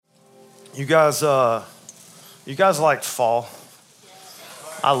You guys, you guys like fall?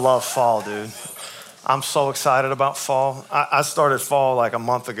 I love fall, dude. I'm so excited about fall. I started fall like a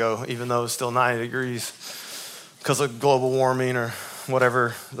month ago, even though it's still 90 degrees because of global warming or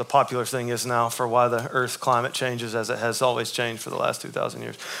whatever the popular thing is now for why the Earth's climate changes as it has always changed for the last 2,000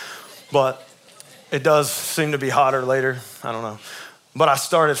 years. But it does seem to be hotter later. I don't know. But I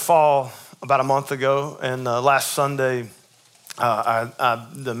started fall about a month ago, and last Sunday,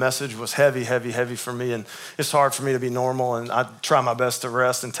 the message was heavy for me, and it's hard for me to be normal, and I try my best to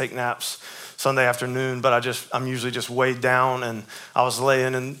rest and take naps Sunday afternoon, but I'm usually just weighed down, and I was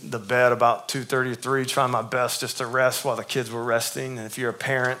laying in the bed about 2:33, trying my best just to rest while the kids were resting. And if you're a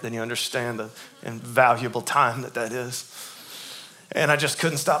parent, then you understand the invaluable time that is. And I just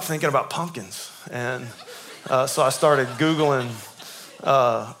couldn't stop thinking about pumpkins, and so I started Googling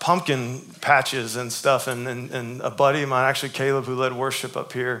pumpkin patches and stuff, and a buddy of mine, actually Caleb, who led worship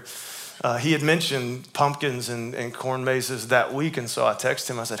up here, he had mentioned pumpkins and corn mazes that week, and so I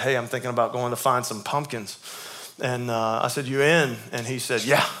texted him. I said, hey, I'm thinking about going to find some pumpkins. And I said, you in? And he said,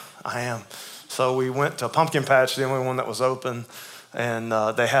 yeah, I am. So we went to a pumpkin patch, the only one that was open, and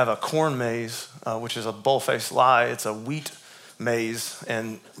they have a corn maze, which is a bull-faced lie. It's a wheat maze,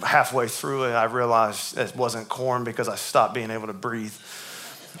 and halfway through it, I realized it wasn't corn because I stopped being able to breathe.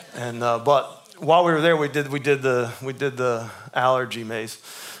 And but while we were there, we did the allergy maze,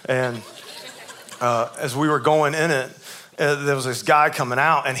 and as we were going in it, there was this guy coming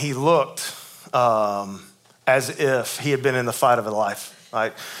out, and he looked as if he had been in the fight of his life.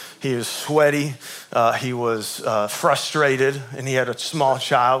 Like, he was sweaty, he was frustrated, and he had a small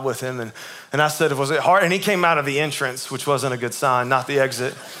child with him. And I said, was it hard? And he came out of the entrance, which wasn't a good sign, not the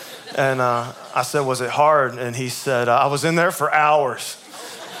exit. And I said, was it hard? And he said, I was in there for hours.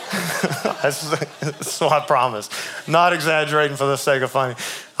 So I promise, not exaggerating for the sake of funny.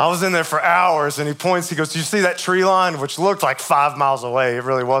 I was in there for hours, and he points, he goes, do you see that tree line? Which looked like 5 miles away. It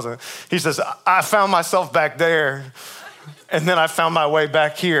really wasn't. He says, I found myself back there, and then I found my way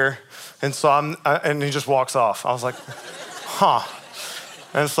back here. And so and he just walks off. I was like, huh.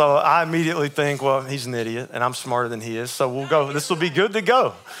 And so I immediately think, well, he's an idiot, and I'm smarter than he is, so we'll go. This will be good to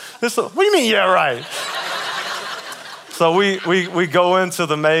go. What do you mean, yeah, right? So we go into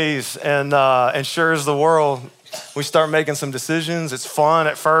the maze, and sure as the world, we start making some decisions. It's fun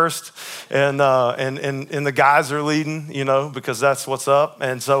at first, and the guys are leading, because that's what's up.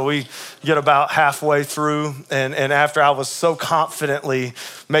 And so we get about halfway through, and after I was so confidently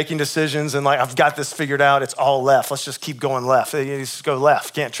making decisions and like, I've got this figured out, it's all left. Let's just keep going left. You just go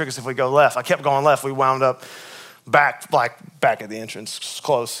left. Can't trick us if we go left. I kept going left. We wound up back at the entrance,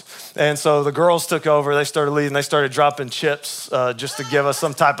 close. And so the girls took over. They started leading. They started dropping chips just to give us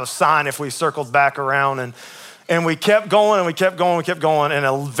some type of sign if we circled back around. And we kept going, and we kept going, and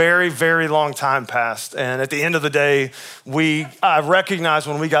a very, very long time passed. And at the end of the day, I recognized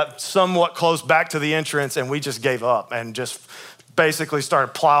when we got somewhat close back to the entrance, and we just gave up and just basically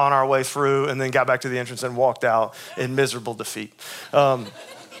started plowing our way through, and then got back to the entrance and walked out in miserable defeat.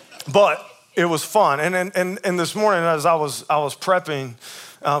 But it was fun. And this morning, as I was prepping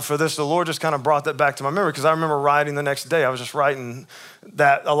for this, the Lord just kind of brought that back to my memory, because I remember writing the next day. I was just writing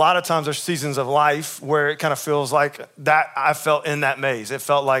that a lot of times there's seasons of life where it kind of feels like that I felt in that maze. It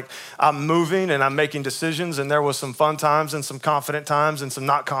felt like I'm moving and I'm making decisions, and there was some fun times and some confident times and some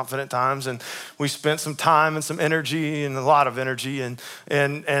not confident times. And we spent some time and some energy and a lot of energy. And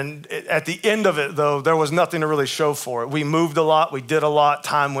at the end of it, though, there was nothing to really show for it. We moved a lot, we did a lot,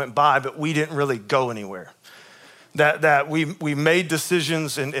 time went by, but we didn't really go anywhere. That we made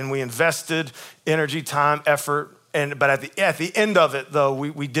decisions and we invested energy, time, effort, but at the end of it, though,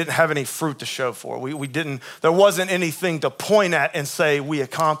 we didn't have any fruit to show for. There wasn't anything to point at and say we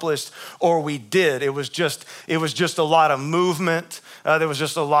accomplished or we did. It was just a lot of movement. There was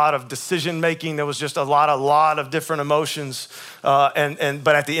just a lot of decision making. There was just a lot of different emotions. But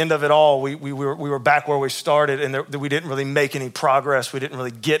at the end of it all, we were back where we started, and we didn't really make any progress. We didn't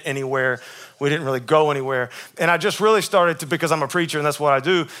really get anywhere. We didn't really go anywhere. And I just really started to, because I'm a preacher and that's what I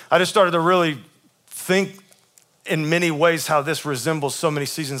do, I just started to really think in many ways how this resembles so many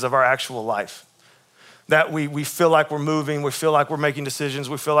seasons of our actual life. That we feel like we're moving, we feel like we're making decisions,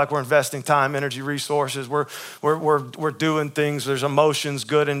 we feel like we're investing time, energy, resources, we're doing things. There's emotions,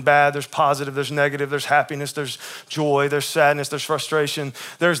 good and bad, there's positive, there's negative, there's happiness, there's joy, there's sadness, there's frustration,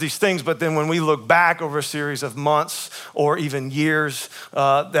 there's these things. But then when we look back over a series of months or even years,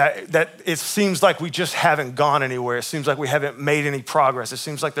 that it seems like we just haven't gone anywhere. It seems like we haven't made any progress. It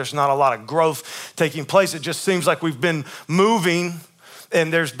seems like there's not a lot of growth taking place. It just seems like we've been moving,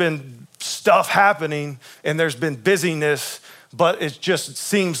 and there's been stuff happening, and there's been busyness, but it just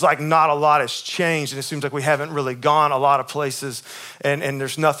seems like not a lot has changed, and it seems like we haven't really gone a lot of places, and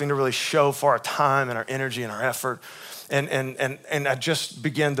there's nothing to really show for our time and our energy and our effort. And I just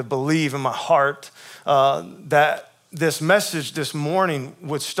began to believe in my heart that this message this morning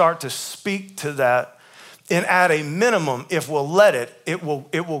would start to speak to that. And at a minimum, if we'll let it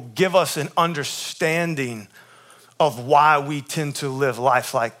will give us an understanding of why we tend to live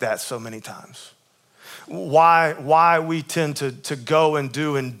life like that so many times. Why we tend to go and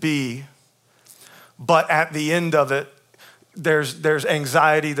do and be, but at the end of it, there's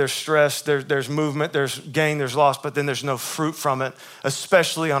anxiety, there's stress, there's movement, there's gain, there's loss, but then there's no fruit from it,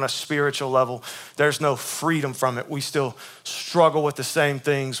 especially on a spiritual level. There's no freedom from it. We still struggle with the same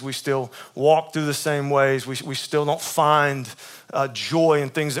things. We still walk through the same ways. We still don't find joy in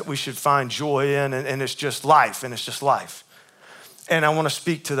things that we should find joy in, and it's just life, And I want to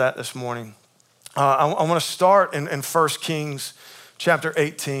speak to that this morning. I want to start in 1 Kings chapter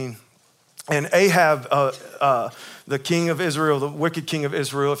 18. And Ahab, the king of Israel, the wicked king of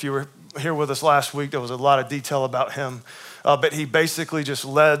Israel, if you were here with us last week, there was a lot of detail about him. But he basically just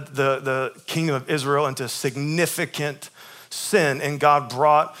led the kingdom of Israel into significant sin. And God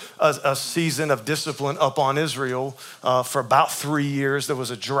brought a season of discipline upon Israel for about 3 years. There was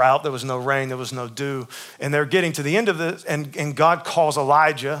a drought, there was no rain, there was no dew. And they're getting to the end of this, and God calls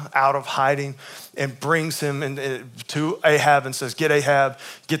Elijah out of hiding and brings him to Ahab and says, get Ahab,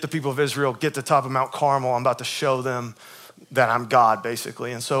 get the people of Israel, get to the top of Mount Carmel. I'm about to show them that I'm God,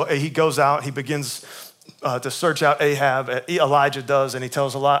 basically. And so he goes out, he begins to search out Ahab. Elijah does, and he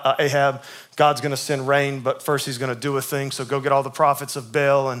tells Ahab, God's gonna send rain, but first he's gonna do a thing. So go get all the prophets of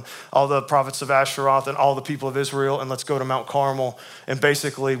Baal and all the prophets of Asheroth and all the people of Israel, and let's go to Mount Carmel. And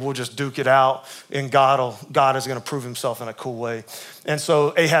basically we'll just duke it out, and God is gonna prove himself in a cool way. And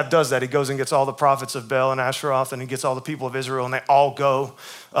so Ahab does that. He goes and gets all the prophets of Baal and Asheroth, and he gets all the people of Israel, and they all go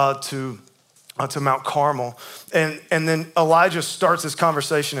to Mount Carmel. And then Elijah starts this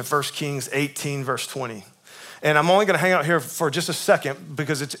conversation in 1 Kings 18, verse 20. And I'm only gonna hang out here for just a second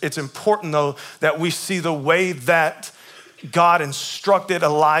because it's important though that we see the way that God instructed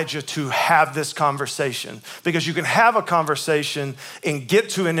Elijah to have this conversation. Because you can have a conversation and get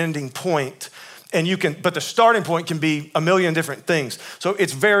to an ending point, but the starting point can be a million different things. So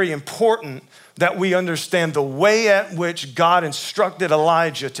it's very important that we understand the way at which God instructed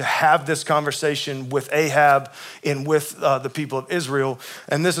Elijah to have this conversation with Ahab and with the people of Israel.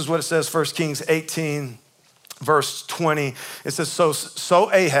 And this is what it says, 1 Kings 18, verse 20. It says,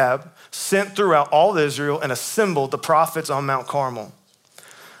 so Ahab sent throughout all Israel and assembled the prophets on Mount Carmel.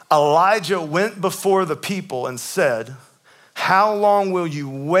 Elijah went before the people and said, how long will you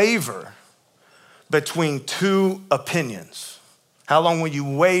waver between two opinions? How long will you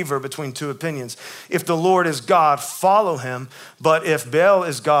waver between two opinions? If the Lord is God, follow him. But if Baal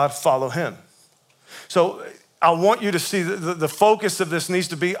is God, follow him. So I want you to see the focus of this needs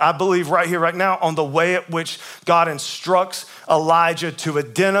to be, I believe right here, right now, on the way at which God instructs Elijah to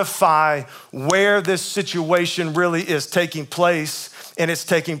identify where this situation really is taking place, and it's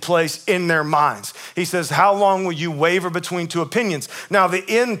taking place in their minds. He says, how long will you waver between two opinions? Now, the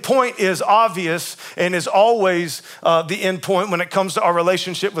end point is obvious and is always the end point when it comes to our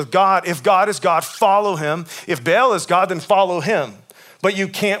relationship with God. If God is God, follow him. If Baal is God, then follow him. But you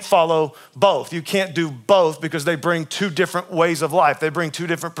can't follow both. You can't do both because they bring two different ways of life. They bring two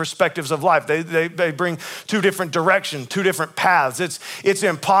different perspectives of life. They bring two different directions, two different paths. It's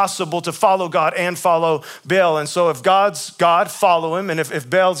impossible to follow God and follow Baal. And so if God's God, follow him. And if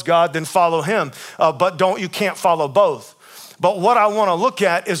Baal's God, then follow him. But you can't follow both. But what I want to look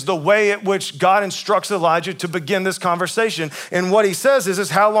at is the way at which God instructs Elijah to begin this conversation. And what he says is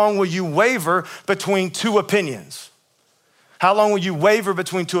how long will you waver between two opinions? How long will you waver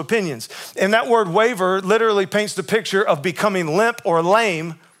between two opinions? And that word waver literally paints the picture of becoming limp or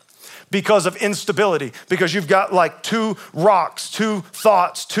lame because of instability, because you've got like two rocks, two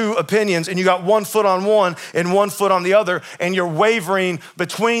thoughts, two opinions, and you got 1 foot on one and 1 foot on the other, and you're wavering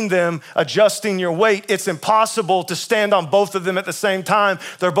between them, adjusting your weight. It's impossible to stand on both of them at the same time.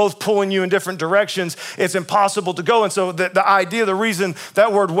 They're both pulling you in different directions. It's impossible to go. And so the reason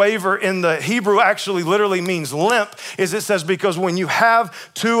that word waver in the Hebrew actually literally means limp is it says because when you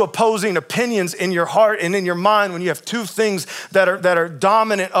have two opposing opinions in your heart and in your mind, when you have two things that are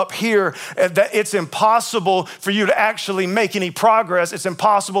dominant up here clear that it's impossible for you to actually make any progress. It's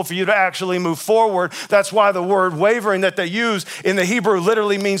impossible for you to actually move forward. That's why the word wavering that they use in the Hebrew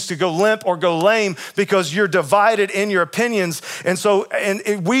literally means to go limp or go lame, because you're divided in your opinions. And so,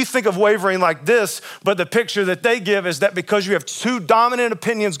 and we think of wavering like this, but the picture that they give is that because you have two dominant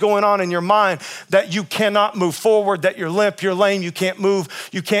opinions going on in your mind, that you cannot move forward, that you're limp, you're lame, you can't move,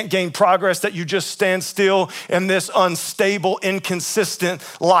 you can't gain progress, that you just stand still in this unstable, inconsistent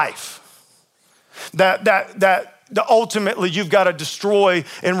life. That ultimately you've got to destroy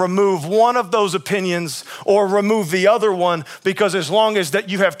and remove one of those opinions or remove the other one, because as long as that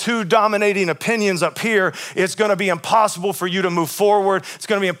you have two dominating opinions up here, it's going to be impossible for you to move forward. It's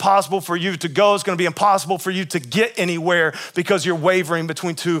going to be impossible for you to go. It's going to be impossible for you to get anywhere because you're wavering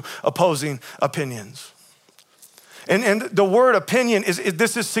between two opposing opinions. And the word opinion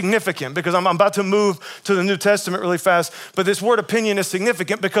this is significant, because I'm about to move to the New Testament really fast, but this word opinion is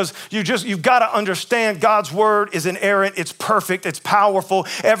significant because you've got to understand God's word is inerrant, it's perfect, it's powerful.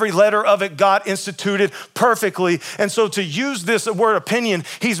 Every letter of it God instituted perfectly. And so to use this word opinion,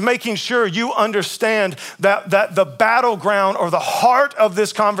 he's making sure you understand that the battleground or the heart of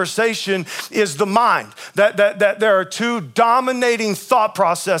this conversation is the mind. That there are two dominating thought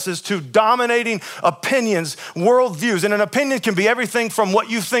processes, two dominating opinions, worldviews. And an opinion can be everything from what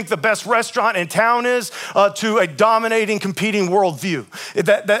you think the best restaurant in town is to a dominating, competing worldview.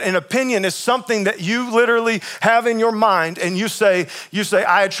 That an opinion is something that you literally have in your mind, and you say,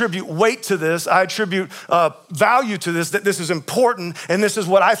 I attribute weight to this, I attribute value to this, that this is important, and this is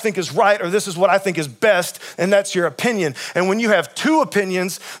what I think is right, or this is what I think is best, and that's your opinion. And when you have two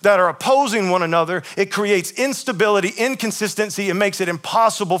opinions that are opposing one another, it creates instability, inconsistency. It makes it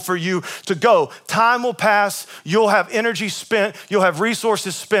impossible for you to go. Time will pass, you'll have energy spent, you'll have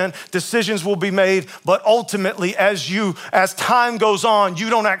resources spent, decisions will be made, but ultimately as time goes on, you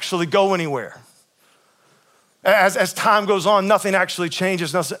don't actually go anywhere. As time goes on, nothing actually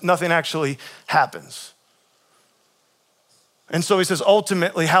changes, nothing actually happens. And so he says,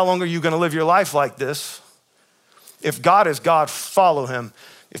 ultimately, how long are you gonna live your life like this? If God is God, follow him.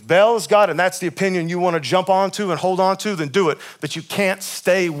 If Baal is God and that's the opinion you wanna jump onto and hold on to, then do it. But you can't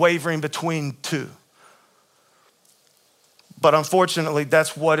stay wavering between two. But unfortunately,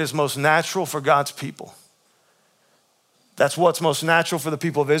 that's what is most natural for God's people. That's what's most natural for the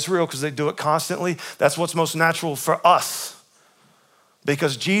people of Israel because they do it constantly. That's what's most natural for us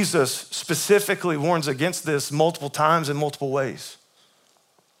because Jesus specifically warns against this multiple times in multiple ways.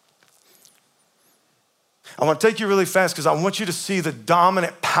 I want to take you really fast because I want you to see the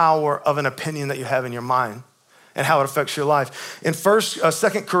dominant power of an opinion that you have in your mind and how it affects your life. In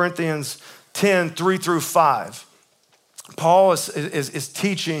 2 Corinthians 10, 3-5, Paul is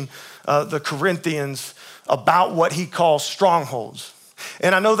teaching the Corinthians about what he calls strongholds.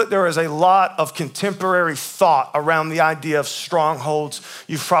 And I know that there is a lot of contemporary thought around the idea of strongholds.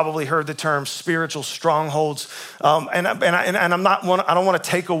 You've probably heard the term spiritual strongholds. I don't want to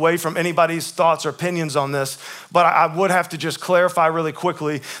take away from anybody's thoughts or opinions on this, but I would have to just clarify really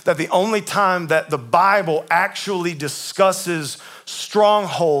quickly that the only time that the Bible actually discusses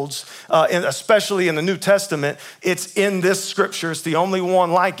strongholds, and especially in the New Testament, it's in this scripture. It's the only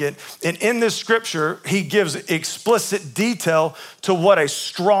one like it. And in this scripture, he gives explicit detail to what a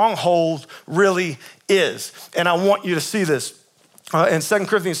stronghold really is. And I want you to see this. In 2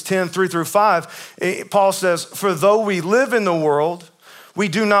 Corinthians 10, 3-5, Paul says, "For though we live in the world, we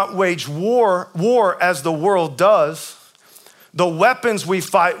do not wage war as the world does. The weapons we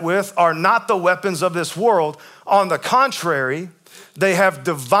fight with are not the weapons of this world. On the contrary, they have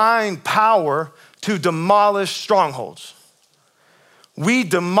divine power to demolish strongholds. We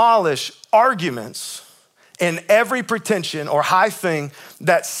demolish arguments and every pretension or high thing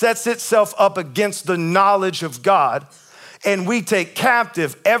that sets itself up against the knowledge of God, and we take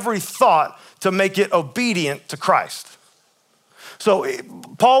captive every thought to make it obedient to Christ." So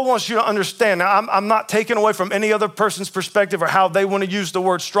Paul wants you to understand, now I'm not taking away from any other person's perspective or how they want to use the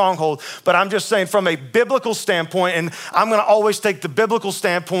word stronghold, but I'm just saying from a biblical standpoint, and I'm going to always take the biblical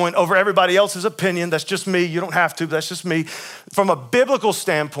standpoint over everybody else's opinion. That's just me. You don't have to, but that's just me. From a biblical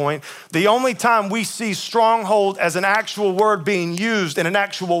standpoint, the only time we see stronghold as an actual word being used and an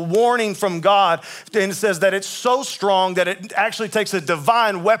actual warning from God, and it says that it's so strong that it actually takes a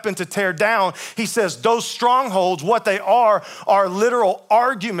divine weapon to tear down. He says those strongholds, what they are literal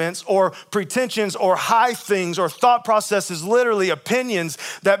arguments or pretensions or high things or thought processes, literally opinions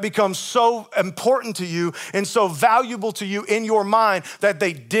that become so important to you and so valuable to you in your mind that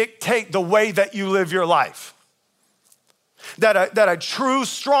they dictate the way that you live your life. That a true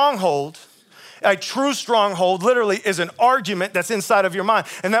stronghold A true stronghold literally is an argument that's inside of your mind.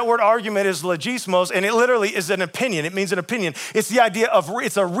 And that word argument is logismos, and it literally is an opinion. It means an opinion. It's the idea of,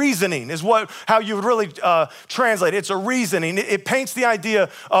 it's a reasoning is how you would really translate it. It's a reasoning. It paints the idea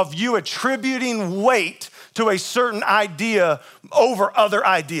of you attributing weight to a certain idea over other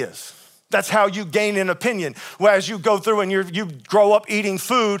ideas. That's how you gain an opinion. Well, as you go through and you grow up eating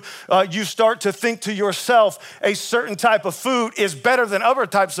food, you start to think to yourself, a certain type of food is better than other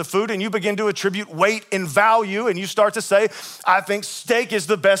types of food, and you begin to attribute weight and value, and you start to say, I think steak is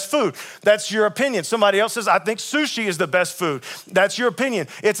the best food. That's your opinion. Somebody else says, I think sushi is the best food. That's your opinion.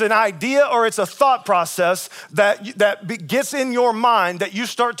 It's an idea or it's a thought process that gets in your mind that you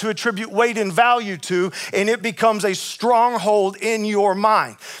start to attribute weight and value to, and it becomes a stronghold in your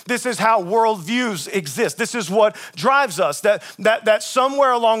mind. This is how worldviews exist. This is what drives us, that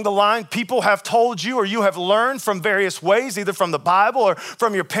somewhere along the line, people have told you or you have learned from various ways, either from the Bible or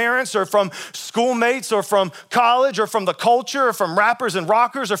from your parents or from schoolmates or from college or from the culture or from rappers and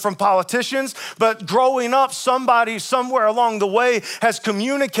rockers or from politicians. But growing up, somebody somewhere along the way has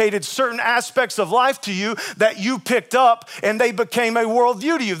communicated certain aspects of life to you that you picked up, and they became a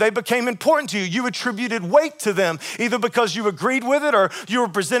worldview to you. They became important to you. You attributed weight to them, either because you agreed with it or you were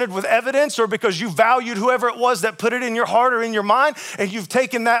presented with evidence, or because you valued whoever it was that put it in your heart or in your mind, and you've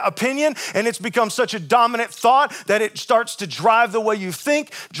taken that opinion and it's become such a dominant thought that it starts to drive the way you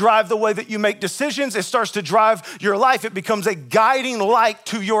think, drive the way that you make decisions. It starts to drive your life. It becomes a guiding light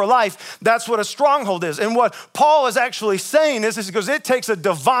to your life. That's what a stronghold is. And what Paul is actually saying is because it takes a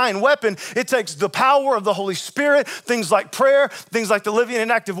divine weapon. It takes the power of the Holy Spirit, things like prayer, things like the living and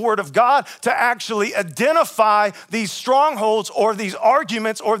active word of God, to actually identify these strongholds or these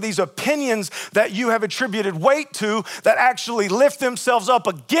arguments or these opinions that you have attributed weight to that actually lift themselves up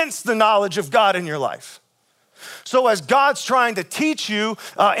against the knowledge of God in your life. So as God's trying to teach you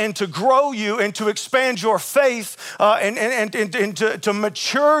and to grow you and to expand your faith and to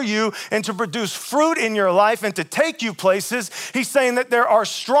mature you and to produce fruit in your life and to take you places, he's saying that there are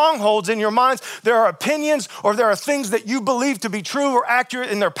strongholds in your minds. There are opinions or there are things that you believe to be true or accurate,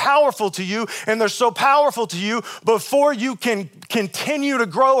 and they're powerful to you, and they're so powerful to you before you can continue to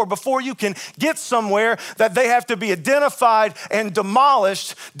grow or before you can get somewhere, that they have to be identified and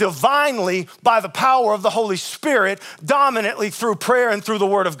demolished divinely by the power of the Holy Spirit, dominantly through prayer and through the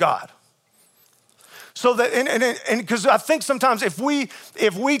word of God. So that, and because I think sometimes if we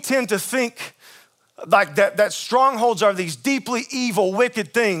tend to think like that strongholds are these deeply evil,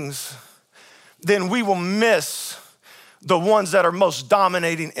 wicked things, then we will miss the ones that are most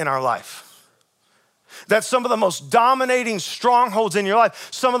dominating in our life. That some of the most dominating strongholds in your life,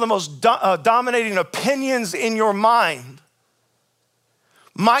 some of the most dominating opinions in your mind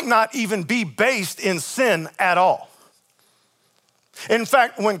might not even be based in sin at all. In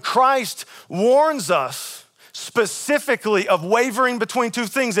fact, when Christ warns us specifically of wavering between two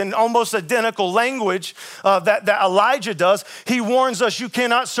things in almost identical language that Elijah does, he warns us you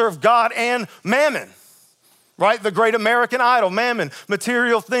cannot serve God and mammon. Right? The great American idol, mammon,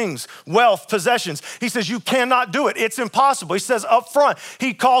 material things, wealth, possessions. He says you cannot do it. It's impossible. He says up front,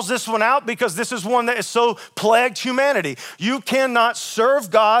 he calls this one out because this is one that is so plagued humanity. You cannot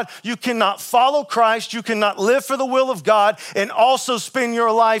serve God. You cannot follow Christ. You cannot live for the will of God and also spend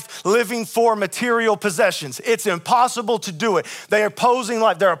your life living for material possessions. It's impossible to do it. They are opposing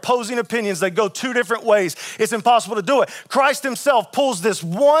life. They're opposing opinions. They go two different ways. It's impossible to do it. Christ himself pulls this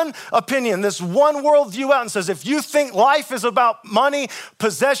one opinion, this one worldview out and says, if you think life is about money,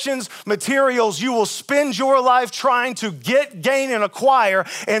 possessions, materials, you will spend your life trying to get, gain, and acquire.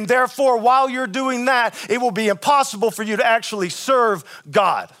 And therefore, while you're doing that, it will be impossible for you to actually serve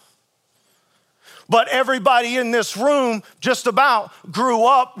God. But everybody in this room just about grew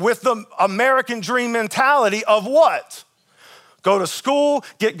up with the American dream mentality of what? Go to school,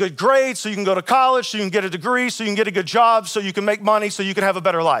 get good grades so you can go to college, so you can get a degree, so you can get a good job, so you can make money, so you can have a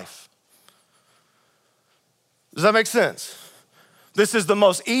better life. Does that make sense? This is the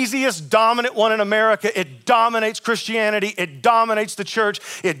most easiest, dominant one in America. It dominates Christianity. It dominates the church.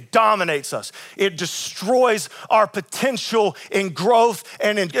 It dominates us. It destroys our potential in growth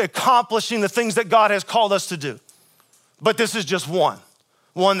and in accomplishing the things that God has called us to do. But this is just one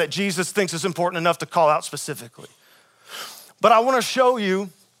that Jesus thinks is important enough to call out specifically. But I want to show you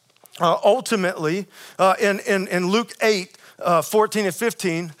ultimately in Luke 8, 14 and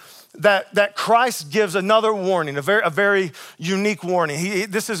 15, that Christ gives another warning, a very unique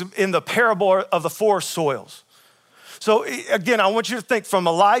warning. This is in the parable of the four soils. So again, I want you to think from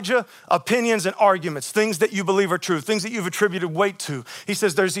Elijah, opinions and arguments, things that you believe are true, things that you've attributed weight to. He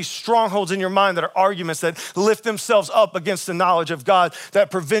says there's these strongholds in your mind that are arguments that lift themselves up against the knowledge of God that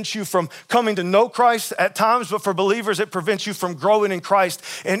prevents you from coming to know Christ at times, but for believers, it prevents you from growing in Christ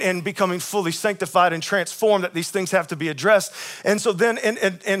and becoming fully sanctified and transformed, that these things have to be addressed. And so then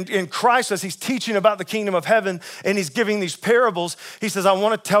in Christ, as he's teaching about the kingdom of heaven and he's giving these parables, he says, I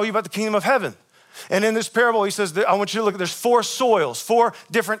want to tell you about the kingdom of heaven. And in this parable, he says, I want you to look, there's 4 soils, 4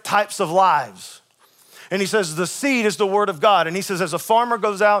 different types of lives. And he says, the seed is the word of God. And he says, as a farmer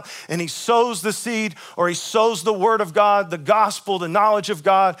goes out and he sows the seed, or he sows the word of God, the gospel, the knowledge of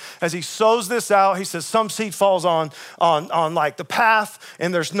God, as he sows this out, he says, some seed falls on like the path,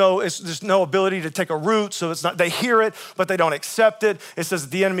 and there's no ability to take a root. So it's not, they hear it, but they don't accept it. It says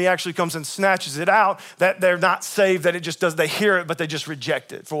the enemy actually comes and snatches it out, that they're not saved, that it just does, they hear it, but they just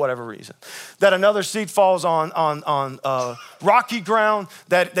reject it for whatever reason. That another seed falls on rocky ground,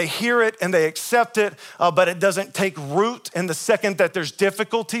 that they hear it and they accept it, but it doesn't take root. And the second that there's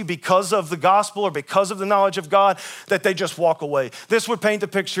difficulty because of the gospel or because of the knowledge of God, that they just walk away. This would paint the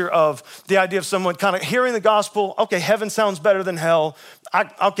picture of the idea of someone kind of hearing the gospel. Okay, heaven sounds better than hell.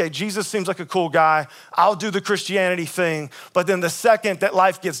 Okay, Jesus seems like a cool guy. I'll do the Christianity thing. But then the second that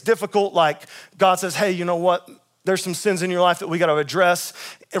life gets difficult, like God says, hey, you know what? There's some sins in your life that we got to address.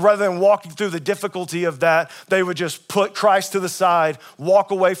 And rather than walking through the difficulty of that, they would just put Christ to the side,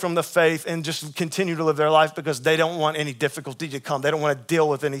 walk away from the faith, and just continue to live their life because they don't want any difficulty to come. They don't want to deal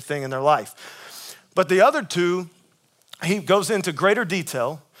with anything in their life. But the other 2, he goes into greater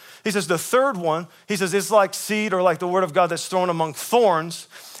detail. He says the third one, he says it's like seed or like the word of God that's thrown among thorns.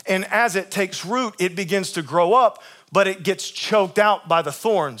 And as it takes root, it begins to grow up, but it gets choked out by the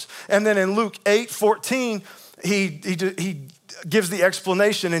thorns. And then in Luke 8:14, he gives the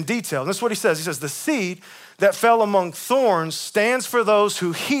explanation in detail. And this is what he says. He says, the seed that fell among thorns stands for those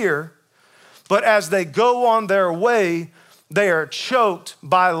who hear, but as they go on their way, they are choked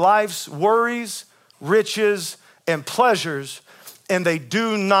by life's worries, riches, and pleasures, and they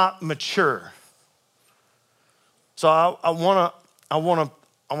do not mature. So I want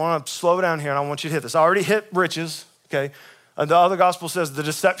to slow down here, and I want you to hit this. I already hit riches, okay? The other gospel says the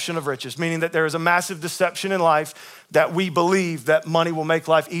deception of riches, meaning that there is a massive deception in life that we believe that money will make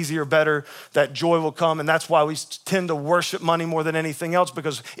life easier, better, that joy will come. And that's why we tend to worship money more than anything else,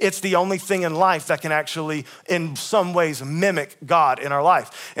 because it's the only thing in life that can actually, in some ways, mimic God in our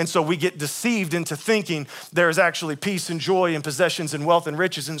life. And so we get deceived into thinking there is actually peace and joy and possessions and wealth and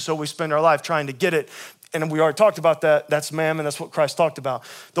riches. And so we spend our life trying to get it. And we already talked about that. That's mammon. That's what Christ talked about.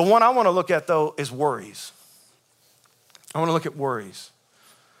 The one I want to look at, though, is worries. I want to look at worries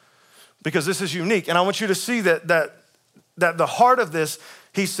because this is unique. And I want you to see that the heart of this,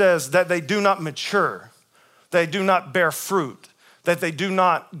 he says that they do not mature, they do not bear fruit, that they do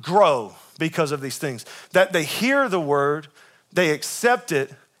not grow because of these things, that they hear the word, they accept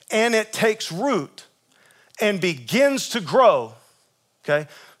it, and it takes root and begins to grow, okay?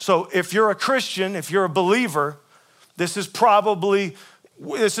 So if you're a Christian, if you're a believer, this is probably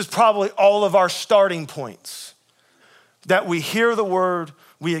all of our starting points. That we hear the word,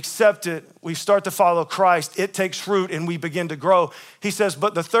 we accept it, we start to follow Christ, it takes root and we begin to grow. He says,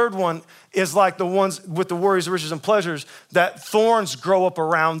 but the third one is like the ones with the worries, riches, and pleasures, that thorns grow up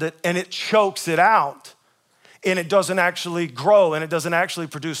around it and it chokes it out. And it doesn't actually grow, and it doesn't actually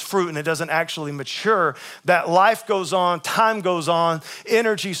produce fruit, and it doesn't actually mature. That life goes on, time goes on,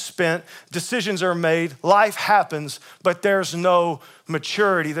 energy spent, decisions are made, life happens, but there's no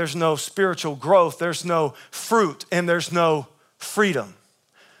maturity, there's no spiritual growth, there's no fruit, and there's no freedom.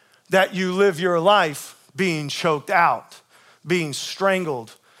 That you live your life being choked out, being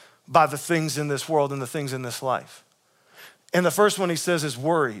strangled by the things in this world and the things in this life. And the first one he says is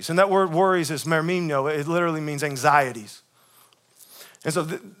worries. And that word worries is mermino. It literally means anxieties. And so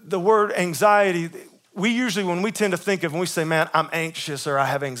the word anxiety, we usually, when we tend to think of, when we say, man, I'm anxious or I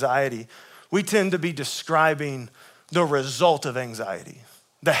have anxiety, we tend to be describing the result of anxiety,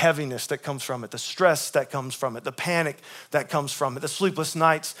 the heaviness that comes from it, the stress that comes from it, the panic that comes from it, the sleepless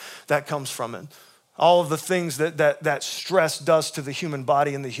nights that comes from it, all of the things that stress does to the human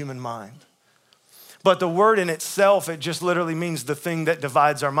body and the human mind. But the word in itself, it just literally means the thing that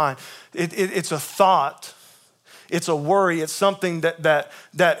divides our mind. It's a thought. It's a worry. It's something that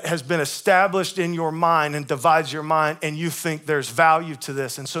has been established in your mind and divides your mind, and you think there's value to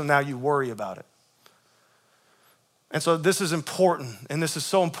this, and so now you worry about it. And so this is important, and this is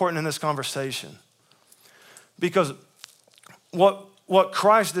so important in this conversation, because what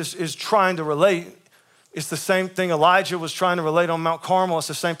Christ is trying to relate It's the same thing Elijah was trying to relate on Mount Carmel. It's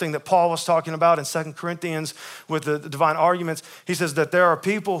the same thing that Paul was talking about in 2 Corinthians with the divine arguments. He says that there are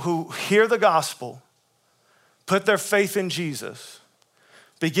people who hear the gospel, put their faith in Jesus,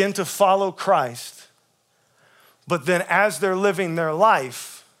 begin to follow Christ, but then as they're living their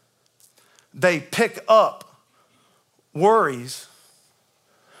life, they pick up worries,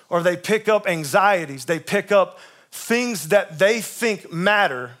 or they pick up anxieties, they pick up things that they think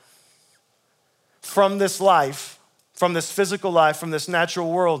matter from this life, from this physical life, from this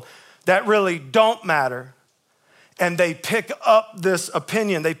natural world that really don't matter. And they pick up this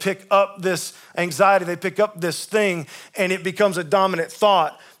opinion, they pick up this anxiety, they pick up this thing, and it becomes a dominant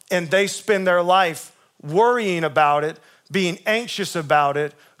thought. And they spend their life worrying about it, being anxious about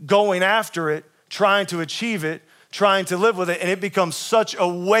it, going after it, trying to achieve it, trying to live with it, and it becomes such a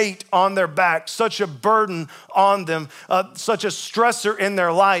weight on their back, such a burden on them, such a stressor in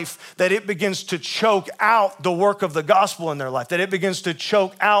their life that it begins to choke out the work of the gospel in their life, that it begins to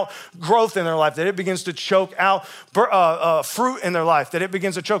choke out growth in their life, that it begins to choke out fruit in their life, that it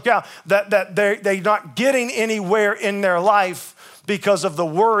begins to choke out, that they're not getting anywhere in their life because of the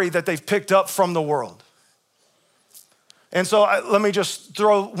worry that they've picked up from the world. And so let me just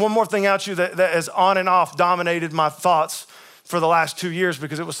throw one more thing at you that has on and off dominated my thoughts for the last 2 years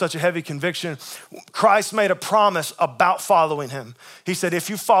because it was such a heavy conviction. Christ made a promise about following him. He said, if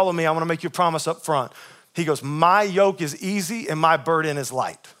you follow me, I want to make you a promise up front. He goes, my yoke is easy and my burden is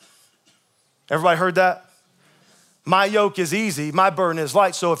light. Everybody heard that? My yoke is easy, my burden is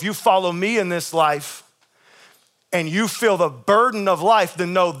light. So if you follow me in this life and you feel the burden of life,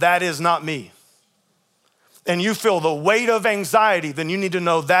 then know that is not me. And you feel the weight of anxiety, then you need to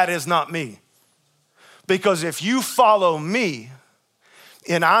know that is not me. Because if you follow me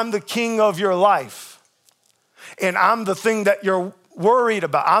and I'm the king of your life and I'm the thing that you're worried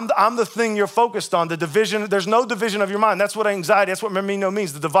about, I'm the thing you're focused on, the division, there's no division of your mind. That's what anxiety, that's what memino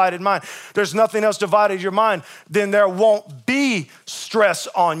means, the divided mind. There's nothing else divided your mind, then there won't be stress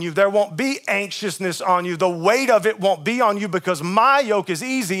on you. There won't be anxiousness on you. The weight of it won't be on you because my yoke is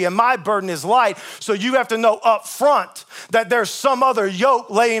easy and my burden is light. So you have to know up front that there's some other yoke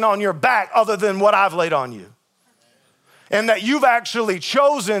laying on your back other than what I've laid on you. And that you've actually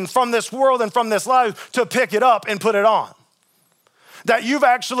chosen from this world and from this life to pick it up and put it on. That you've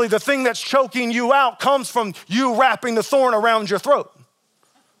actually, the thing that's choking you out comes from you wrapping the thorn around your throat.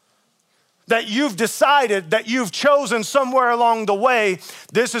 That you've decided, that you've chosen somewhere along the way,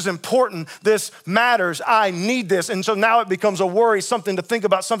 this is important, this matters, I need this. And so now it becomes a worry, something to think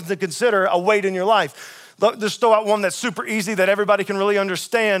about, something to consider, a weight in your life. Just throw out one that's super easy that everybody can really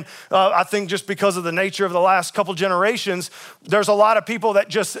understand. I think just because of the nature of the last couple generations, there's a lot of people that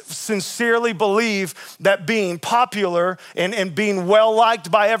just sincerely believe that being popular and being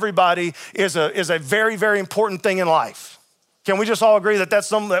well-liked by everybody is a very, very important thing in life. Can we just all agree that that's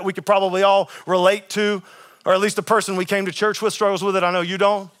something that we could probably all relate to? Or at least the person we came to church with struggles with it. I know you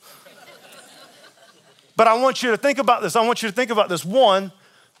don't. But I want you to think about this. I want you to think about this. One,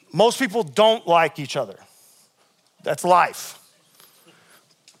 most people don't like each other. That's life.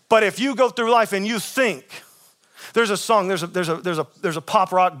 But if you go through life and you think, there's a song, there's a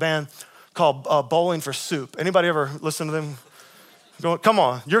pop rock band called Bowling for Soup. Anybody ever listen to them? Come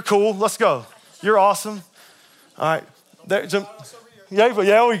on, you're cool, let's go. You're awesome. All right.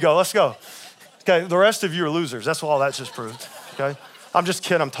 Yeah, we go, let's go. Okay, the rest of you are losers. That's all that just proved, okay? I'm just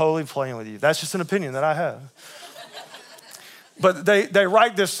kidding, I'm totally playing with you. That's just an opinion that I have. But they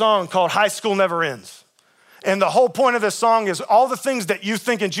write this song called High School Never Ends. And the whole point of this song is all the things that you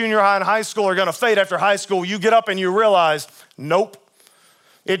think in junior high and high school are gonna fade after high school, you get up and you realize, nope.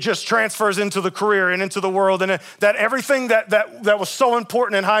 It just transfers into the career and into the world, and that everything that was so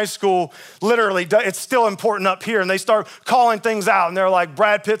important in high school, literally, it's still important up here. And they start calling things out, and they're like,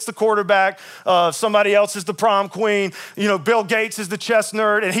 Brad Pitt's the quarterback, somebody else is the prom queen, Bill Gates is the chess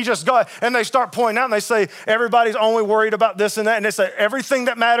nerd, and he just got, and they start pointing out, and they say, everybody's only worried about this and that, and they say, everything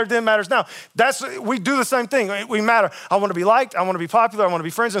that mattered then matters now. We do the same thing, we matter. I wanna be liked, I wanna be popular, I wanna be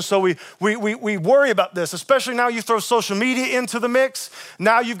friends, and so we worry about this, especially now you throw social media into the mix.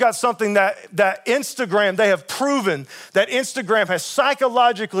 Now you've got something that Instagram, they have proven that Instagram has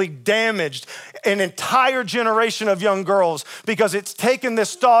psychologically damaged an entire generation of young girls because it's taken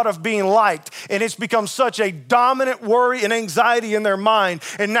this thought of being liked and it's become such a dominant worry and anxiety in their mind.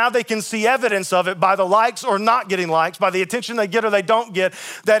 And now they can see evidence of it by the likes or not getting likes, by the attention they get or they don't get,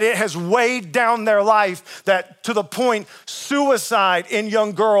 that it has weighed down their life, that to the point suicide in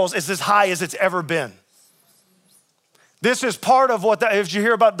young girls is as high as it's ever been. This is part of what, if you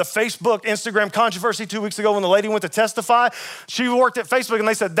hear about the Facebook, Instagram controversy 2 weeks ago when the lady went to testify, she worked at Facebook and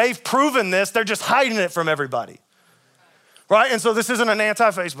they said, they've proven this, they're just hiding it from everybody. Right? And so this isn't an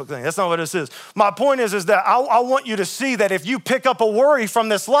anti-Facebook thing. That's not what this is. My point is that I want you to see that if you pick up a worry from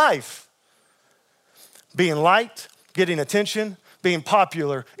this life, being liked, getting attention, being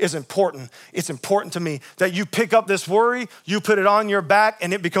popular is important. It's important to me that you pick up this worry, you put it on your back,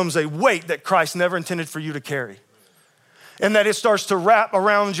 and it becomes a weight that Christ never intended for you to carry. And that it starts to wrap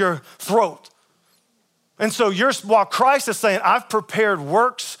around your throat. And so while Christ is saying, I've prepared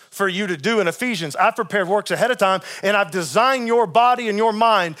works for you to do in Ephesians, I've prepared works ahead of time, and I've designed your body and your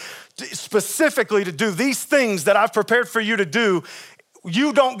mind specifically to do these things that I've prepared for you to do.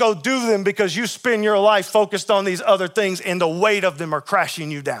 You don't go do them because you spend your life focused on these other things and the weight of them are crashing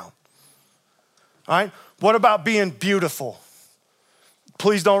you down. All right? What about being beautiful?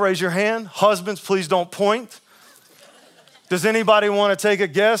 Please don't raise your hand. Husbands, please don't point. Does anybody want to take a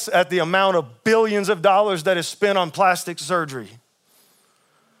guess at the amount of billions of dollars that is spent on plastic surgery?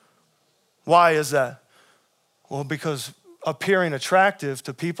 Why is that? Well, because appearing attractive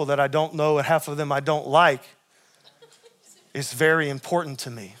to people that I don't know and half of them I don't like is very important to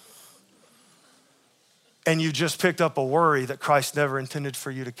me. And you just picked up a worry that Christ never intended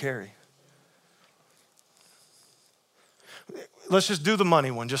for you to carry. Let's just do the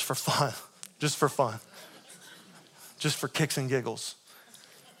money one just for fun, just for fun. Just for kicks and giggles.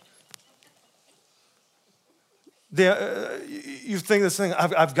 You think this thing,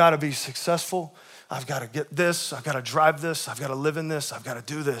 I've got to be successful. I've got to get this. I've got to drive this. I've got to live in this. I've got to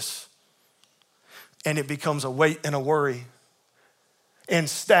do this. And it becomes a weight and a worry. And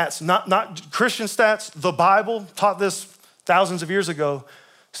stats, not Christian stats, the Bible taught this thousands of years ago.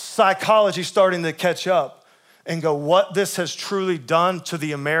 Psychology starting to catch up and go, what this has truly done to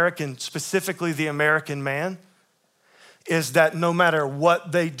the American, specifically the American man, is that no matter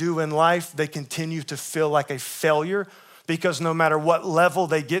what they do in life, they continue to feel like a failure because no matter what level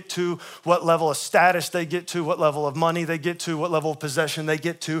they get to, what level of status they get to, what level of money they get to, what level of possession they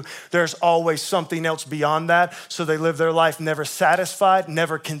get to, there's always something else beyond that. So they live their life never satisfied,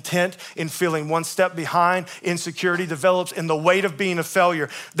 never content, in feeling one step behind. Insecurity develops in the weight of being a failure.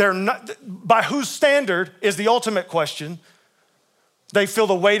 They're not, by whose standard is the ultimate question. They feel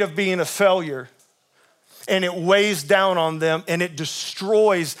the weight of being a failure. And it weighs down on them and it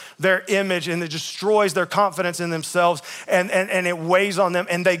destroys their image and it destroys their confidence in themselves and it weighs on them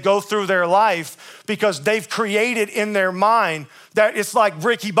and they go through their life because they've created in their mind that it's like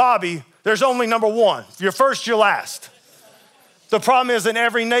Ricky Bobby, there's only number one. You're first, you're last. The problem is in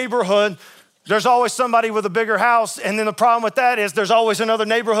every neighborhood, there's always somebody with a bigger house, and then the problem with that is there's always another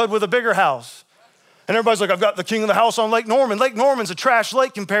neighborhood with a bigger house. And everybody's like, I've got the king of the house on Lake Norman. Lake Norman's a trash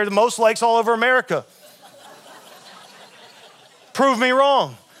lake compared to most lakes all over America. Prove me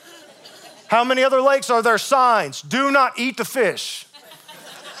wrong. How many other lakes are there signs? Do not eat the fish.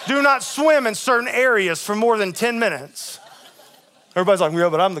 Do not swim in certain areas for more than 10 minutes. Everybody's like, yeah,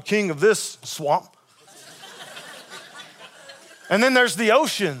 but I'm the king of this swamp. And then there's the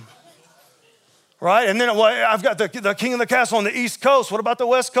ocean, right? And then I've got the king of the castle on the East Coast. What about the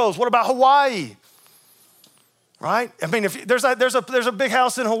West Coast? What about Hawaii? Right? I mean, if there's a big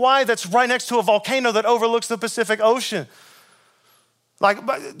house in Hawaii that's right next to a volcano that overlooks the Pacific Ocean. Like,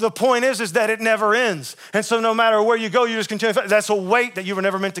 the point is that it never ends. And so no matter where you go, you just continue. That's a weight that you were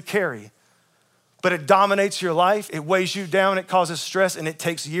never meant to carry. But it dominates your life. It weighs you down. It causes stress, and it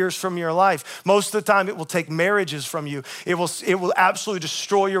takes years from your life. Most of the time, it will take marriages from you. It will absolutely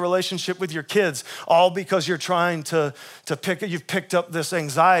destroy your relationship with your kids, all because you're trying you've picked up this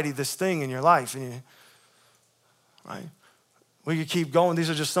anxiety, this thing in your life. And right? We could keep going. These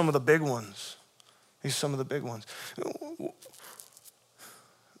are just some of the big ones. These are some of the big ones.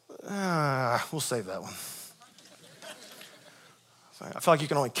 We'll save that one. I feel like you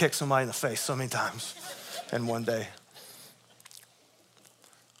can only kick somebody in the face so many times in one day.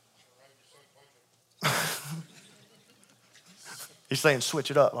 He's saying switch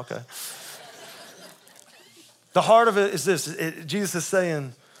it up, okay. The heart of it is this. Jesus is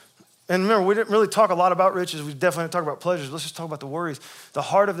saying, and remember, we didn't really talk a lot about riches. We definitely didn't talk about pleasures. Let's just talk about the worries. The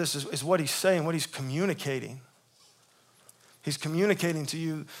heart of this is what he's saying, what he's communicating. He's communicating to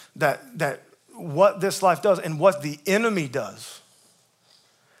you that what this life does and what the enemy does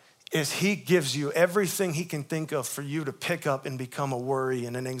is he gives you everything he can think of for you to pick up and become a worry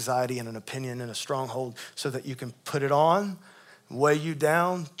and an anxiety and an opinion and a stronghold so that you can put it on, weigh you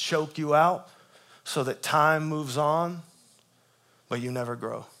down, choke you out so that time moves on, but you never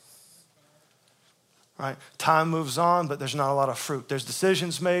grow. Right? Time moves on, but there's not a lot of fruit. There's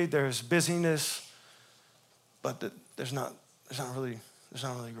decisions made, there's busyness, but there's not really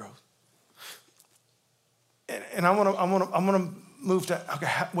growth. And I want to move to, okay,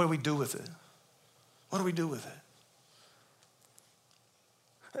 what do we do with it? What do we do with it?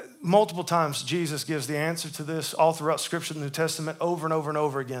 Multiple times, Jesus gives the answer to this all throughout Scripture, the New Testament, over and over and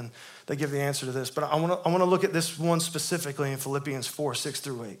over again. They give the answer to this. But I want to look at this one specifically in Philippians 4, 6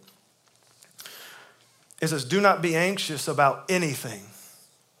 through 8. It says, do not be anxious about anything.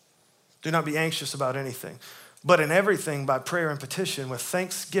 Do not be anxious about anything. But in everything, by prayer and petition, with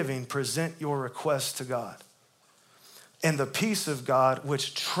thanksgiving, present your requests to God. And the peace of God,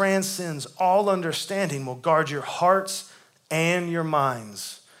 which transcends all understanding, will guard your hearts and your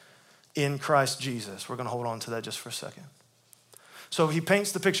minds in Christ Jesus. We're going to hold on to that just for a second. So he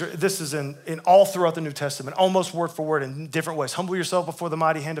paints the picture. This is in all throughout the New Testament, almost word for word in different ways. Humble yourself before the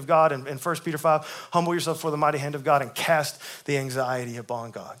mighty hand of God. In 1 Peter 5, humble yourself before the mighty hand of God and cast the anxiety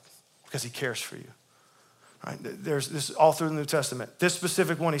upon God because he cares for you. Right? There's this all through the New Testament. This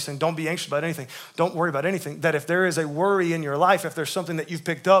specific one, he's saying, don't be anxious about anything. Don't worry about anything. That if there is a worry in your life, if there's something that you've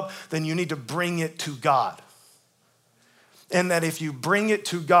picked up, then you need to bring it to God. And that if you bring it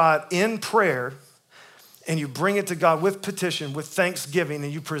to God in prayer, and you bring it to God with petition, with thanksgiving,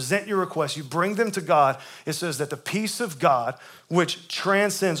 and you present your requests, you bring them to God, it says that the peace of God, which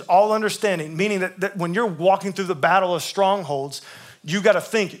transcends all understanding, meaning that when you're walking through the battle of strongholds, you got to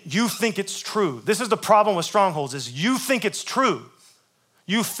think it's true. This is the problem with strongholds, is you think it's true.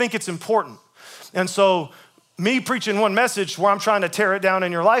 You think it's important. And so me preaching one message where I'm trying to tear it down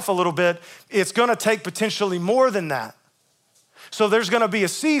in your life a little bit, it's going to take potentially more than that. So there's going to be a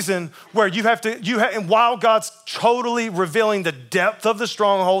season where and while God's totally revealing the depth of the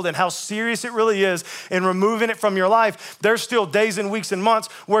stronghold and how serious it really is and removing it from your life, there's still days and weeks and months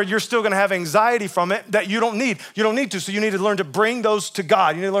where you're still going to have anxiety from it that you don't need. You don't need to. So you need to learn to bring those to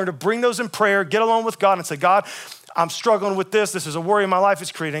God. You need to learn to bring those in prayer, get alone with God and say, God, I'm struggling with this. This is a worry in my life.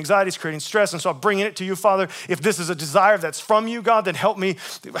 It's creating anxiety. It's creating stress. And so I'm bringing it to you, Father. If this is a desire that's from you, God, then help me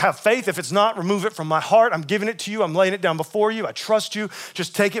have faith. If it's not, remove it from my heart. I'm giving it to you. I'm laying it down before you. I trust you.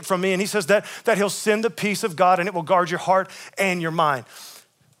 Just take it from me. And he says that he'll send the peace of God and it will guard your heart and your mind.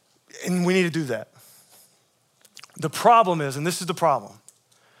 And we need to do that. The problem is, and this is the problem,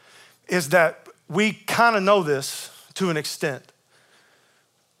 is that we kind of know this to an extent.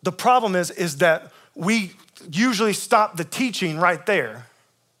 The problem is that we usually stop the teaching right there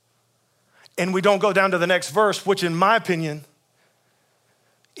and we don't go down to the next verse, which in my opinion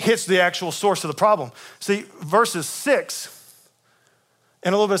hits the actual source of the problem. See, verses 6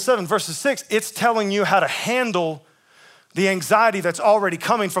 and a little bit of 7, verses 6, it's telling you how to handle the anxiety that's already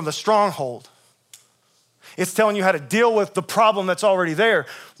coming from the stronghold. It's telling you how to deal with the problem that's already there.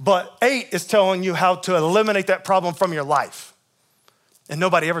 But 8 is telling you how to eliminate that problem from your life. And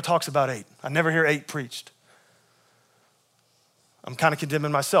nobody ever talks about 8. I never hear 8 preached. I'm kind of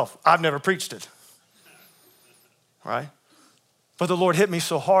condemning myself. I've never preached it, right? But the Lord hit me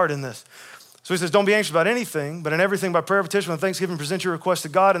so hard in this. So he says, don't be anxious about anything, but in everything by prayer, petition, and thanksgiving, present your request to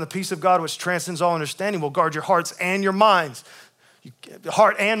God, and the peace of God, which transcends all understanding, will guard your hearts and your minds,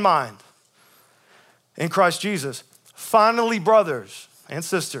 heart and mind, in Christ Jesus. Finally, brothers and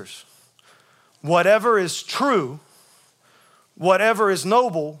sisters, whatever is true, whatever is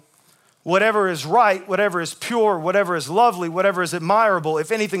noble, whatever is right, whatever is pure, whatever is lovely, whatever is admirable,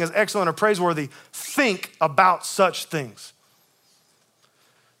 if anything is excellent or praiseworthy, think about such things.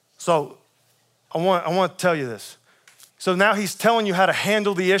 So I want to tell you this. So now he's telling you how to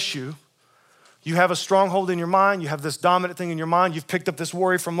handle the issue. You have a stronghold in your mind. You have this dominant thing in your mind. You've picked up this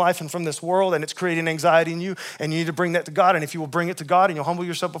worry from life and from this world, and it's creating anxiety in you, and you need to bring that to God. And if you will bring it to God and you'll humble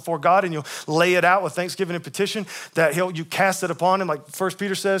yourself before God and you'll lay it out with thanksgiving and petition, that you cast it upon him. Like 1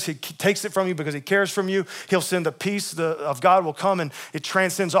 Peter says, he takes it from you because he cares from you. He'll send the peace of God will come, and it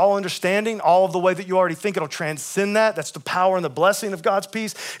transcends all understanding, all of the way that you already think. It'll transcend that. That's the power and the blessing of God's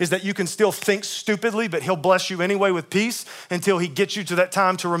peace, is that you can still think stupidly, but he'll bless you anyway with peace until he gets you to that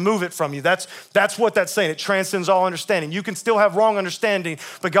time to remove it from you. That's what that's saying. It transcends all understanding. You can still have wrong understanding,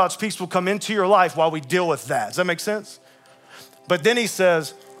 but God's peace will come into your life while we deal with that. Does that make sense? But then he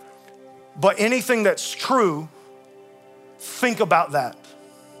says, but anything that's true, think about that.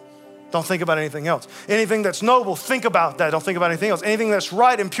 Don't think about anything else. Anything that's noble, think about that. Don't think about anything else. Anything that's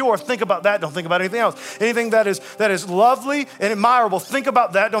right and pure, think about that. Don't think about anything else. Anything that is lovely and admirable, think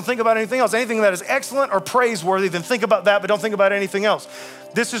about that. Don't think about anything else. Anything that is excellent or praiseworthy, then think about that, but don't think about anything else.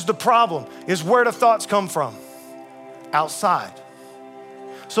 This is the problem, is where do thoughts come from? Outside.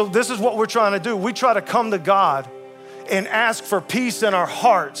 So this is what we're trying to do. We try to come to God and ask for peace in our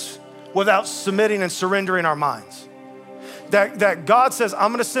hearts without submitting and surrendering our minds. that God says,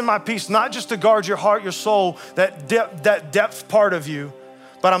 I'm gonna send my peace, not just to guard your heart, your soul, that depth part of you,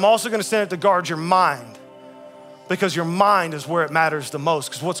 but I'm also gonna send it to guard your mind, because your mind is where it matters the most,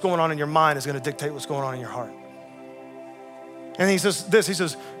 because what's going on in your mind is gonna dictate what's going on in your heart. And he says this, he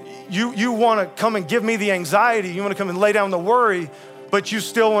says, you wanna come and give me the anxiety, you wanna come and lay down the worry, but you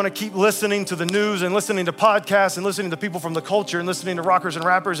still wanna keep listening to the news and listening to podcasts and listening to people from the culture and listening to rockers and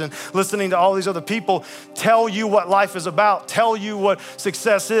rappers and listening to all these other people tell you what life is about, tell you what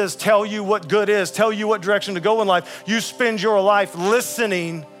success is, tell you what good is, tell you what direction to go in life. You spend your life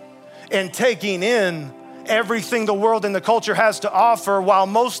listening and taking in everything the world and the culture has to offer, while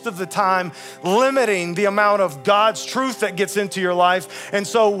most of the time limiting the amount of God's truth that gets into your life. And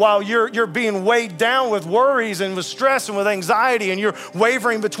so while you're being weighed down with worries and with stress and with anxiety, and you're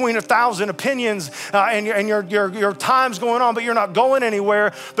wavering between 1,000 opinions and your time's going on, but you're not going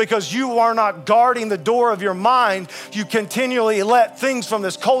anywhere because you are not guarding the door of your mind, you continually let things from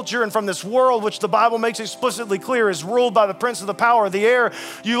this culture and from this world, which the Bible makes explicitly clear is ruled by the prince of the power of the air,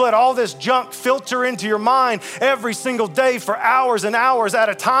 you let all this junk filter into your mind every single day for hours and hours at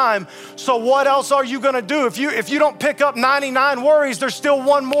a time. So what else are you gonna do? If you don't pick up 99 worries, there's still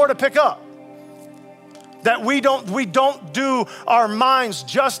one more to pick up. That we don't do our minds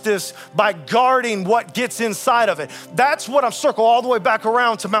justice by guarding what gets inside of it. That's what I'm circling all the way back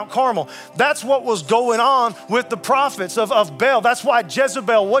around to Mount Carmel. That's what was going on with the prophets of Baal. That's why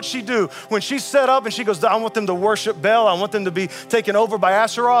Jezebel, what'd she do? When she set up and she goes, I want them to worship Baal, I want them to be taken over by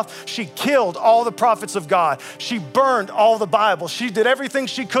Asheroth, she killed all the prophets of God. She burned all the Bible. She did everything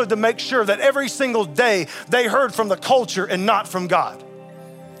she could to make sure that every single day they heard from the culture and not from God.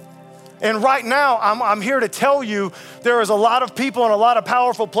 And right now, I'm here to tell you there is a lot of people in a lot of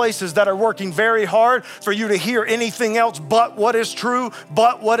powerful places that are working very hard for you to hear anything else but what is true,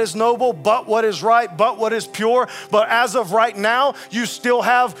 but what is noble, but what is right, but what is pure. But as of right now, you still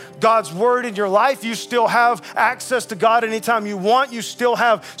have God's word in your life. You still have access to God anytime you want. You still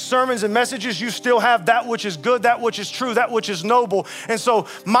have sermons and messages. You still have that which is good, that which is true, that which is noble. And so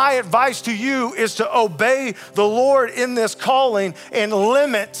my advice to you is to obey the Lord in this calling and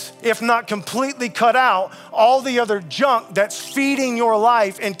limit, if not completely cut out, all the other junk that's feeding your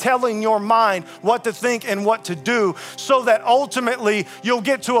life and telling your mind what to think and what to do, so that ultimately you'll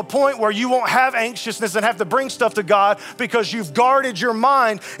get to a point where you won't have anxiousness and have to bring stuff to God, because you've guarded your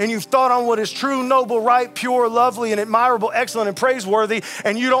mind and you've thought on what is true, noble, right, pure, lovely, and admirable, excellent, and praiseworthy,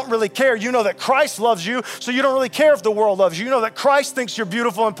 and you don't really care. You know that Christ loves you, so you don't really care if the world loves you. You know that Christ thinks you're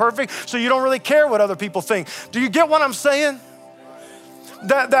beautiful and perfect, so you don't really care what other people think. Do you get what I'm saying?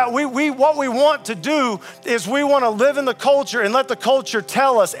 That what we want to do is we want to live in the culture and let the culture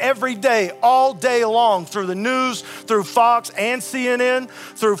tell us every day, all day long, through the news, through Fox and CNN,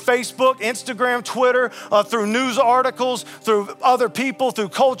 through Facebook, Instagram, Twitter, through news articles, through other people, through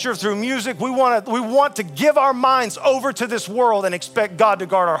culture, through music. We want to give our minds over to this world and expect God to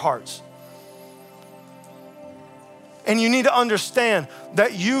guard our hearts. And you need to understand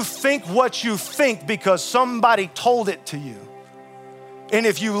that you think what you think because somebody told it to you. And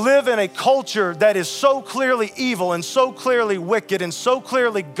if you live in a culture that is so clearly evil and so clearly wicked and so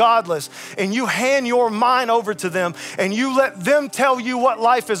clearly godless, and you hand your mind over to them and you let them tell you what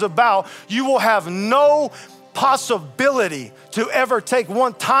life is about, you will have no possibility to ever take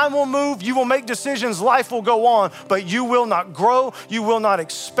one. Time will move, you will make decisions, life will go on, but you will not grow, you will not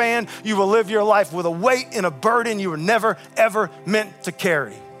expand, you will live your life with a weight and a burden you were never, ever meant to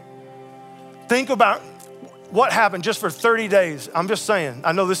carry. Think about what happened just for 30 days. I'm just saying,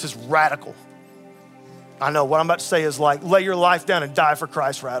 I know this is radical. I know what I'm about to say is like lay your life down and die for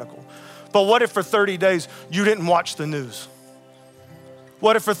Christ radical. But what if for 30 days you didn't watch the news?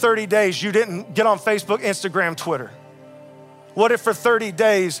 What if for 30 days you didn't get on Facebook, Instagram, Twitter? What if for 30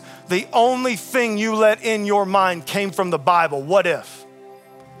 days the only thing you let in your mind came from the Bible? What if?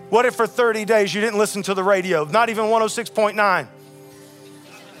 What if for 30 days you didn't listen to the radio, not even 106.9?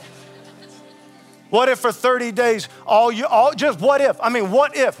 What if for 30 days, just what if? I mean,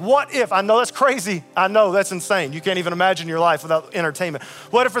 what if? I know that's crazy. I know that's insane. You can't even imagine your life without entertainment.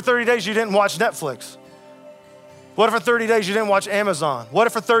 What if for 30 days you didn't watch Netflix? What if for 30 days you didn't watch Amazon? What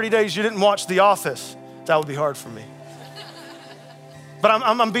if for 30 days you didn't watch The Office? That would be hard for me. But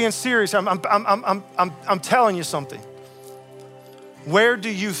I'm being serious. I'm telling you something. Where do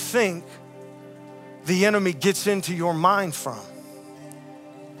you think the enemy gets into your mind from?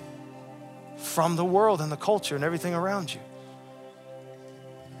 From the world and the culture and everything around you.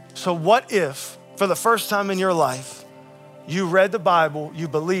 So what if, for the first time in your life, you read the Bible, you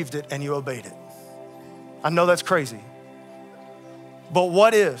believed it, and you obeyed it? I know that's crazy. But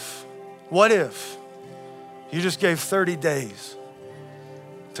what if You just gave 30 days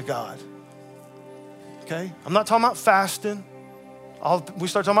to God. Okay? I'm not talking about fasting. We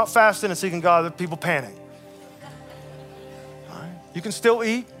start talking about fasting and seeking God, that people panic. All right? You can still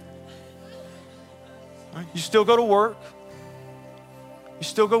eat. All right? You still go to work. You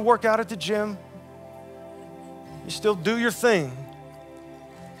still go work out at the gym. You still do your thing.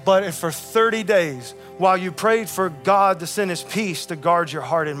 But if for 30 days, while you prayed for God to send his peace to guard your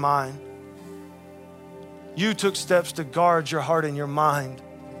heart and mind, you took steps to guard your heart and your mind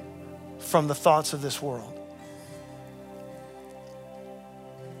from the thoughts of this world.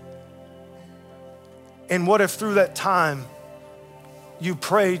 And what if through that time you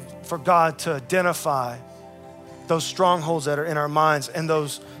prayed for God to identify those strongholds that are in our minds and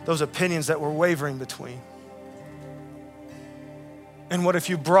those opinions that we're wavering between? And what if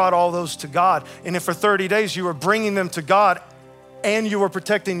you brought all those to God? And if for 30 days you were bringing them to God and you were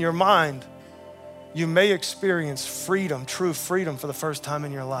protecting your mind, you may experience freedom, true freedom for the first time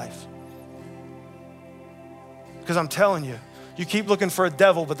in your life. Because I'm telling you, you keep looking for a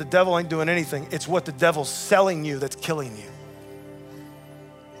devil, but the devil ain't doing anything. It's what the devil's selling you that's killing you.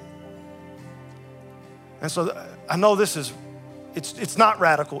 And so I know it's not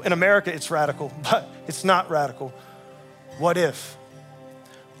radical. In America, it's radical, but it's not radical. What if?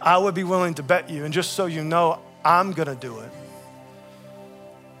 I would be willing to bet you, and just so you know, I'm gonna do it.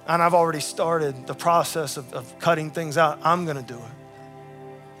 And I've already started the process of cutting things out. I'm gonna do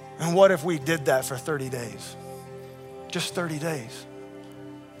it. And what if we did that for 30 days? Just 30 days.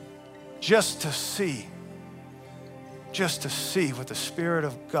 Just to see what the Spirit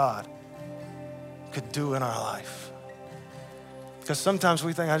of God could do in our life. Because sometimes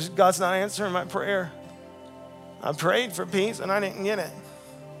we think, God's not answering my prayer. I prayed for peace and I didn't get it.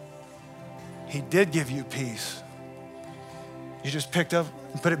 He did give you peace. You just picked up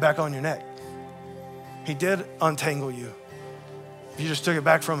and put it back on your neck. He did untangle you. You just took it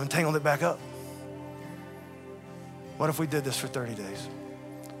back from him and tangled it back up. What if we did this for 30 days?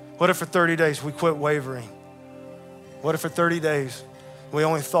 What if for 30 days we quit wavering? What if for 30 days we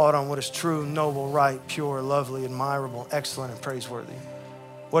only thought on what is true, noble, right, pure, lovely, admirable, excellent, and praiseworthy?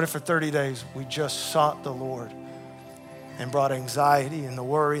 What if for 30 days we just sought the Lord and brought anxiety and the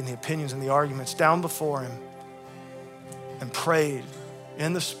worry and the opinions and the arguments down before him and prayed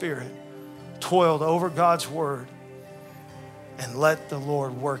in the Spirit, toiled over God's word, and let the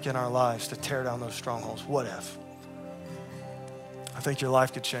Lord work in our lives to tear down those strongholds? What if? I think your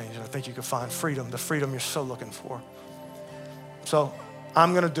life could change, and I think you could find freedom, the freedom you're so looking for. So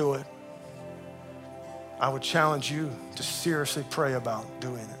I'm gonna do it. I would challenge you to seriously pray about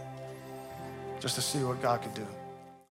doing it, just to see what God could do.